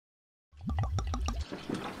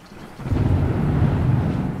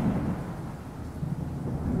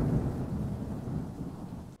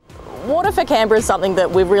Water for Canberra is something that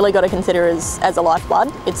we've really got to consider as a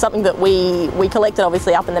lifeblood. It's something that we collected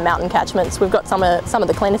obviously up in the mountain catchments. We've got some of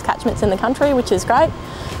the cleanest catchments in the country, which is great.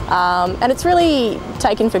 And it's really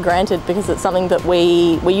taken for granted because it's something that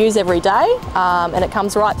we use every day, and it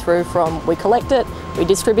comes right through from we collect it, we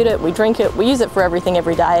distribute it, we drink it, we use it for everything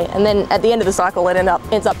every day, and then at the end of the cycle it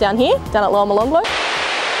ends up down here, down at Lower Molonglo.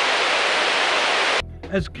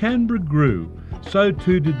 As Canberra grew, so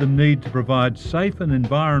too did the need to provide safe and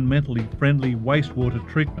environmentally friendly wastewater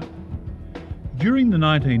treatment. During the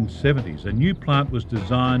 1970s, a new plant was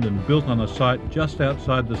designed and built on a site just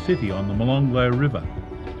outside the city on the Molonglo River.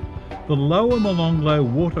 The Lower Molonglo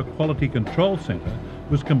Water Quality Control Centre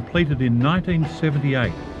was completed in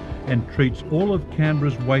 1978 and treats all of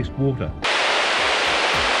Canberra's wastewater.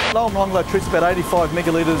 Lower Molonglo treats about 85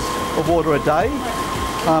 megalitres of water a day.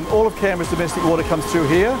 All of Canberra's domestic water comes through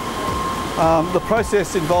here. The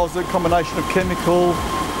process involves a combination of chemical,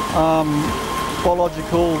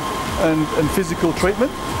 biological and physical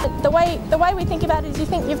treatment. The way we think about it is you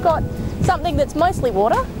think you've got something that's mostly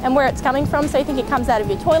water and where it's coming from, so you think it comes out of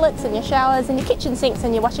your toilets and your showers and your kitchen sinks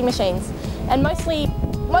and your washing machines, and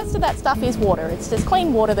most of that stuff is water. It's just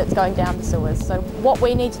clean water that's going down the sewers. So what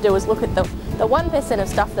we need to do is look at the 1% of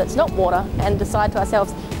stuff that's not water and decide to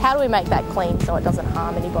ourselves, how do we make that clean so it doesn't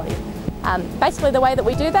harm anybody? Basically the way that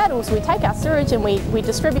we do that is we take our sewage and we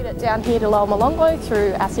distribute it down here to Lower Molonglo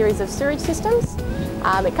through our series of sewage systems.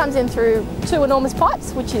 It comes in through 2 enormous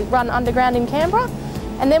pipes which is run underground in Canberra,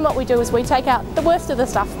 and then what we do is we take out the worst of the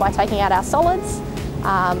stuff by taking out our solids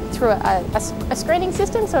through a screening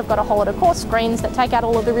system. So we've got a whole lot of coarse screens that take out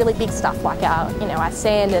all of the really big stuff like our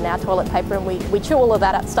sand and our toilet paper, and we chew all of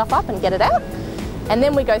that stuff up and get it out. And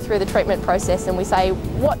then we go through the treatment process and we say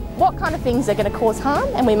what kind of things are going to cause harm,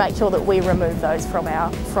 and we make sure that we remove those from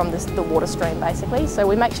the water stream basically. So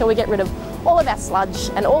we make sure we get rid of all of our sludge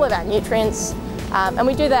and all of our nutrients, and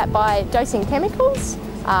we do that by dosing chemicals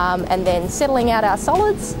and then settling out our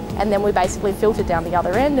solids, and then we basically filter down the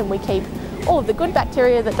other end and we keep all of the good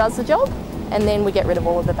bacteria that does the job, and then we get rid of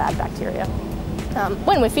all of the bad bacteria.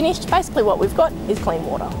 When we're finished, basically what we've got is clean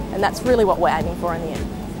water, and that's really what we're aiming for in the end.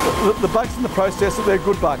 The bugs in the process, they're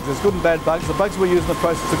good bugs. There's good and bad bugs. The bugs we use in the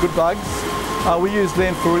process are good bugs. We use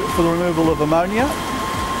them for the removal of ammonia.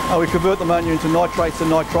 We convert the ammonia into nitrates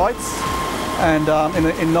and nitrites, and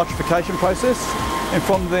in nitrification process. And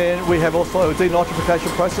from there we have also a denitrification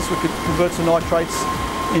process which converts the nitrates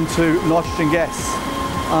into nitrogen gas.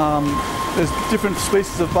 There's different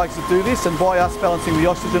species of bugs that do this, and by us balancing the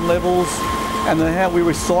oxygen levels and then how we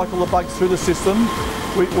recycle the bugs through the system,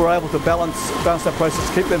 we're able to balance that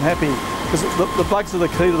process, keep them happy, because the bugs are the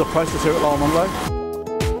key to the process here at Lower Molonglo.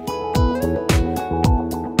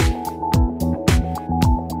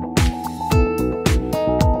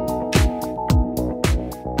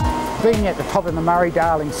 Being at the top of the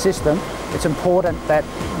Murray-Darling system, it's important that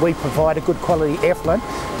we provide a good quality effluent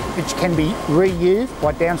which can be reused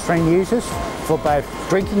by downstream users for both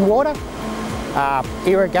drinking water,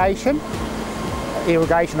 irrigation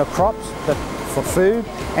of crops, for food,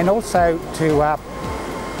 and also to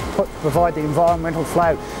provide the environmental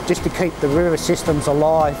flow just to keep the river systems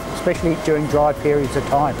alive, especially during dry periods of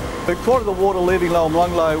time. The quality of the water leaving Lower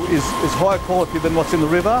Molonglo is higher quality than what's in the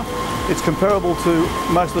river. It's comparable to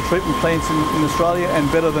most of the treatment plants in Australia and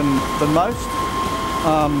better than most.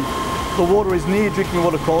 The water is near drinking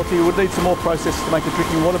water quality. We would need some more processes to make it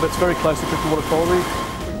drinking water, but it's very close to drinking water quality.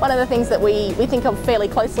 One of the things that we think of fairly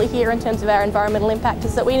closely here in terms of our environmental impact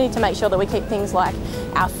is that we need to make sure that we keep things like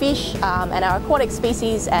our fish and our aquatic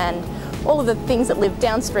species and all of the things that live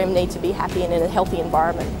downstream need to be happy and in a healthy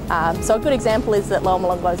environment. So a good example is that Lower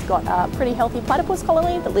Molonglo's got a pretty healthy platypus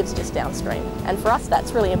colony that lives just downstream. And for us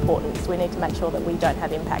that's really important because we need to make sure that we don't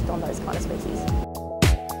have impact on those kind of species.